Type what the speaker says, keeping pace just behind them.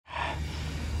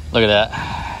Look at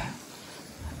that.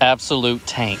 Absolute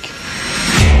tank.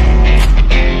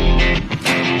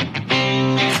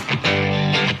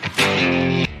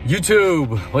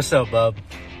 YouTube, what's up, bub?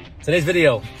 Today's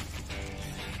video,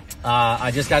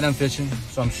 I just got done fishing,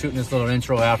 so I'm shooting this little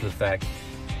intro after the fact.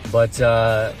 But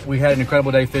we had an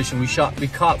incredible day fishing. We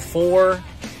caught 4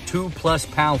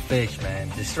 2+ pound fish, man.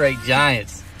 Just straight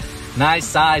giants. Nice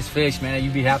size fish, man, that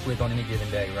you'd be happy with on any given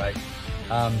day, right?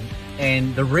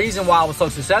 And the reason why I was so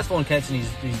successful in catching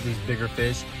these bigger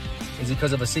fish is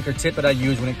because of a secret tip that I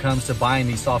use when it comes to buying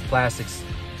these soft plastics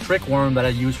trick worm that I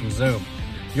use from Zoom.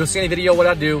 You'll see in the video what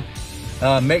I do.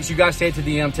 Make sure you guys stay to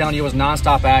the end. I'm telling you, it was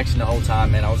non-stop action the whole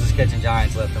time, man. I was just catching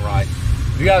giants left and right.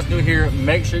 If you guys new here,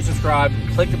 make sure you subscribe,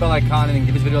 click the bell icon, and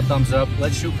give this video a thumbs up.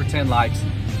 Let's shoot for 10 likes.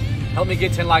 Help me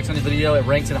get 10 likes on the video. It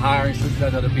ranks it higher and shoots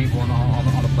out to other people on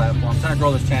the platform. I'm trying to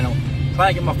grow this channel,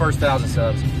 trying to get my first 1,000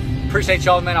 subs. Appreciate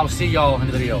y'all, man. I will see y'all in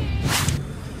the video. All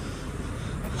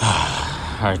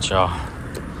right, y'all.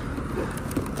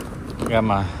 Got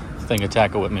my thing of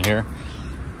tackle with me here.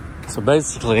 So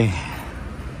basically,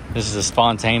 this is a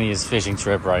spontaneous fishing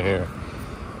trip right here.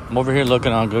 I'm over here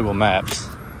looking on Google Maps,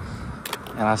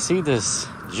 and I see this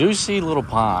juicy little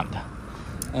pond.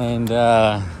 And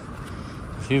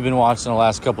if you've been watching the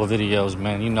last couple of videos,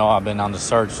 man, you know I've been on the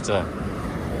search to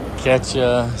catch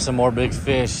some more big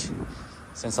fish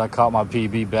since I caught my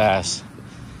PB bass,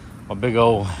 my big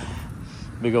old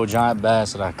giant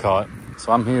bass that I caught.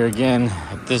 So I'm here again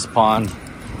at this pond.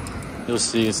 You'll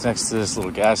see it's next to this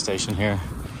little gas station here.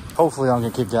 Hopefully I don't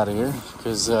get kicked out of here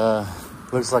because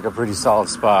looks like a pretty solid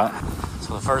spot.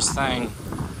 So the first thing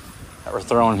that we're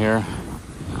throwing here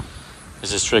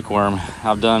is this trick worm.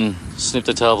 I've done snipped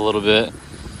the tail a little bit.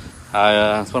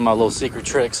 It's one of my little secret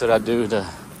tricks that I do to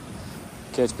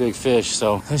catch big fish.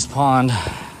 So this pond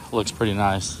looks pretty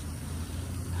nice.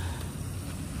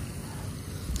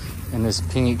 And this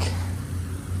pink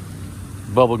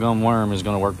bubblegum worm is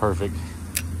gonna work perfect.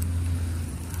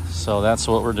 So that's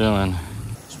what we're doing.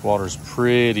 This water's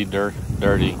pretty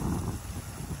dirty.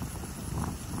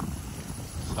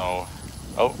 So,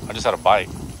 oh, I just had a bite.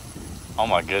 Oh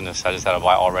my goodness, I just had a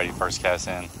bite already, first cast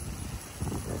in.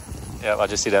 Yep, I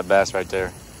just see that bass right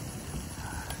there.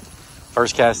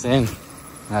 First cast in,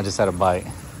 and I just had a bite.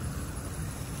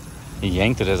 He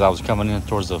yanked it as I was coming in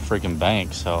towards the freaking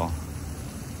bank, so.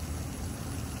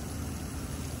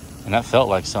 And that felt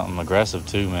like something aggressive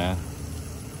too, man.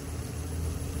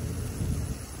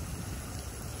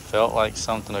 Felt like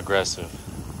something aggressive.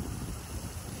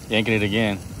 Yanking it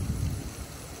again.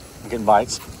 I'm getting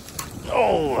bites.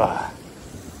 Oh!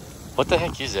 What the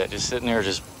heck is that? Just sitting there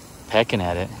just pecking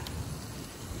at it.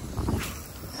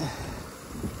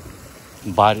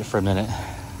 Bite it for a minute.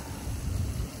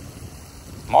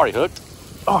 I'm already hooked.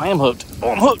 Oh, I am hooked.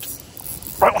 Oh, I'm hooked.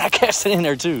 Right when I cast it in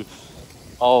there too.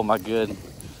 Oh my good.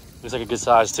 Looks like a good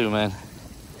size too, man.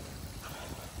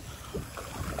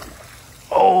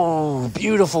 Oh,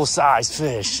 beautiful size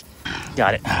fish.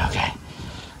 Got it. Okay.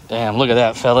 Damn, look at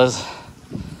that, fellas.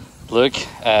 Look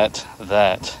at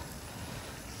that.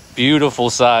 Beautiful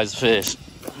size fish.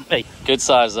 Hey, good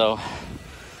size though.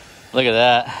 Look at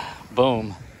that.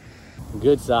 Boom.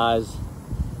 Good size.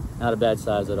 Not a bad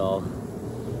size at all.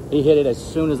 He hit it as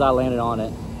soon as I landed on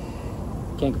it.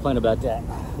 Can't complain about that.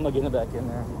 I'm gonna get it back in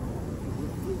there.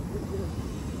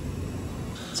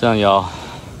 Telling y'all,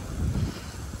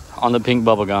 on the pink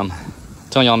bubblegum.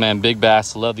 Telling y'all, man, big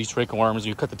bass, love these trick worms.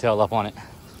 You cut the tail up on it.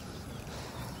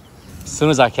 As soon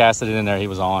as I casted it in there, he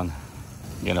was on,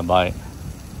 getting a bite.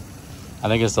 I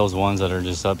think it's those ones that are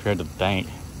just up here at the bank.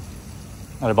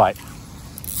 Another bite.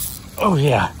 Oh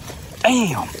yeah,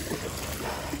 damn.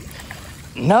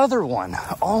 Another one.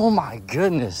 Oh my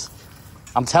goodness.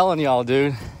 I'm telling y'all,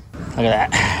 dude. Look at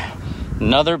that.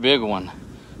 Another big one.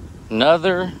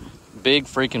 Another big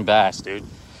freaking bass, dude.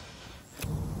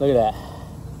 Look at that.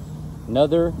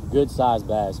 Another good sized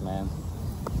bass, man.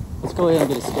 Let's go ahead and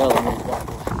get a scale.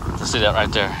 Let's see that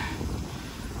right there.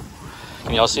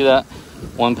 Can y'all see that?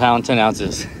 1 pound, 10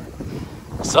 ounces.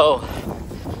 So,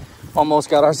 almost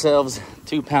got ourselves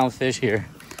 2 pound fish here.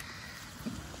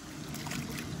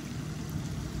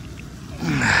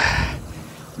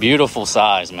 Beautiful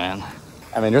size, man.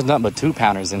 I mean, there's nothing but 2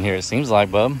 pounders in here, it seems like,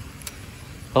 bub.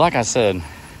 But like I said,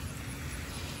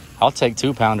 I'll take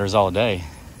 2 pounders all day.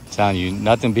 I'm telling you,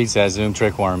 nothing beats that Zoom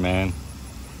trick worm, man.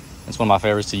 It's one of my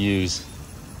favorites to use.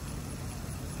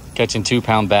 Catching 2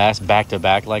 pound bass back to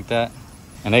back like that.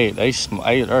 And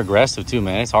they're aggressive too,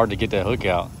 man. It's hard to get that hook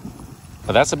out.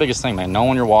 But that's the biggest thing, man.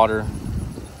 Knowing your water,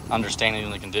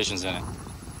 understanding the conditions in it.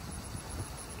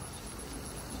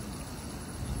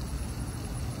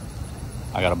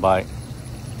 I got a bite.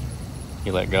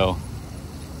 He let go.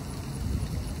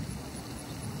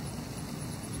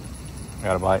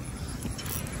 Got a bite.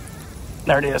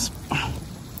 There it is.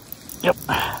 Yep.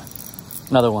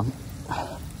 Another one.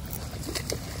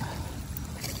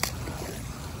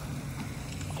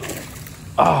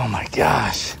 Oh my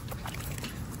gosh.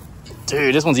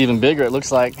 Dude, this one's even bigger. It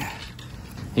looks like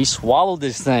he swallowed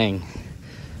this thing.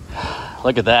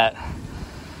 Look at that.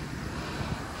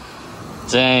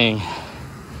 Dang.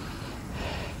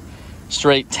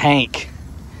 Straight tank.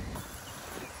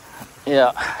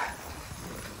 Yeah.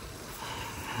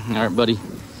 All right, buddy.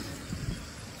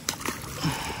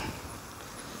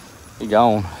 He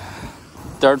gone.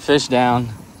 Third fish down.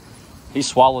 He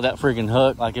swallowed that freaking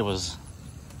hook like it was,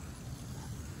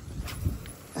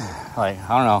 like,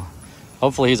 I don't know.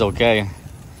 Hopefully he's okay.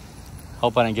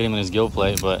 Hope I didn't get him in his gill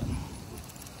plate, but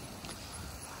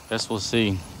guess we'll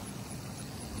see.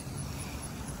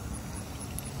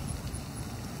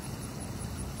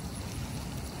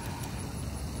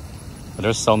 But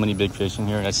there's so many big fish in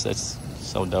here. That's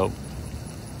so dope.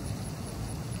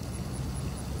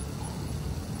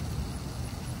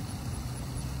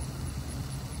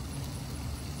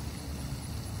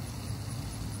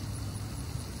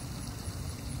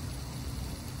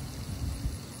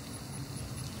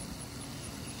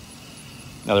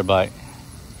 Another bite.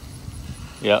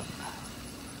 Yep.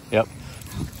 Yep.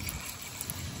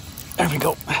 There we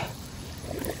go.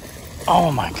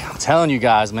 Oh my God. I'm telling you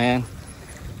guys, man.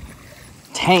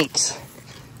 Tanks.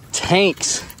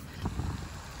 Tanks.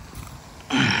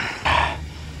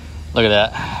 Look at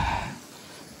that.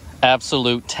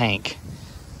 Absolute tank.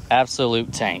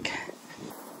 Absolute tank.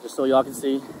 Just so y'all can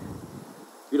see.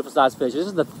 Beautiful size fish. This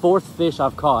is the 4th fish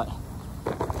I've caught.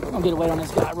 I'm gonna get a weight on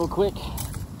this guy real quick.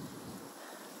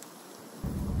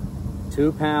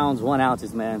 2 pounds, 1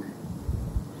 ounces, man.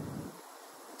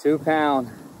 2 pound,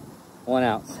 1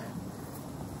 ounce.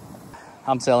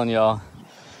 I'm telling y'all,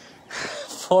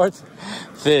 4th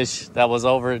fish that was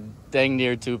over dang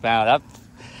near 2 pounds.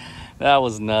 That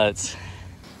was nuts.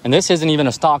 And this isn't even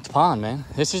a stocked pond, man.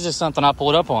 This is just something I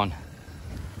pulled up on.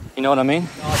 You know what I mean?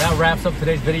 Oh, that wraps up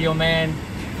today's video, man.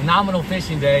 Phenomenal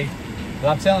fishing day. But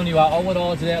I'm telling you, I owe it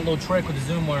all to that little trick with the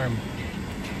zoom worm.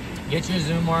 Get you a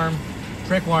zoom worm,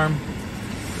 trick worm,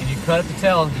 and you cut up the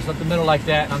tail, just up the middle like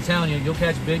that, and I'm telling you, you'll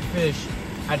catch big fish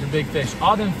after big fish.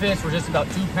 All them fish were just about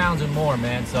 2 pounds and more,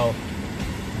 man. So,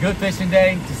 good fishing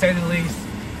day, to say the least.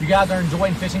 If you guys are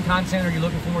enjoying fishing content or you're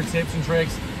looking for more tips and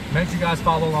tricks, make sure you guys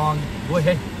follow along. Go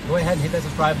ahead and hit that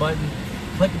subscribe button.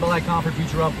 Click the bell icon for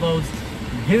future uploads.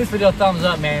 Give this video a thumbs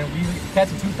up, man. We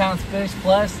catch a 2 pounds fish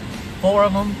plus 4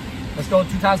 of them. Let's go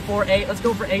 2 times 4, 8. Let's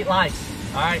go for 8 likes.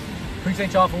 All right.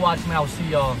 Appreciate y'all for watching, man. I will see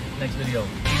y'all next video.